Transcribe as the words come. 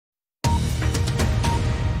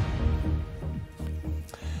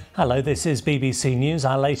Hello, this is BBC News,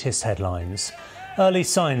 our latest headlines. Early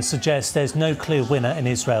signs suggest there's no clear winner in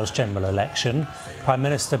Israel's general election. Prime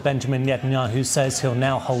Minister Benjamin Netanyahu says he'll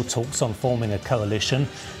now hold talks on forming a coalition.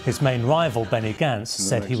 His main rival, Benny Gantz,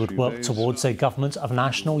 said he would work towards a government of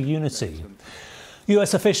national unity.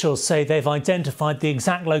 US officials say they've identified the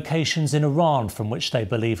exact locations in Iran from which they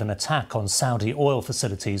believe an attack on Saudi oil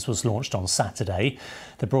facilities was launched on Saturday.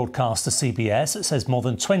 The broadcaster CBS says more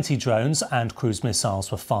than 20 drones and cruise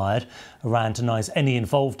missiles were fired. Iran denies any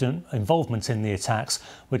involvement in the attacks,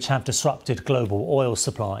 which have disrupted global oil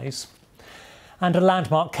supplies. And a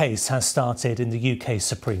landmark case has started in the UK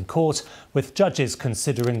Supreme Court, with judges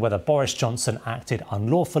considering whether Boris Johnson acted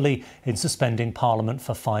unlawfully in suspending Parliament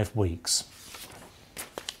for 5 weeks.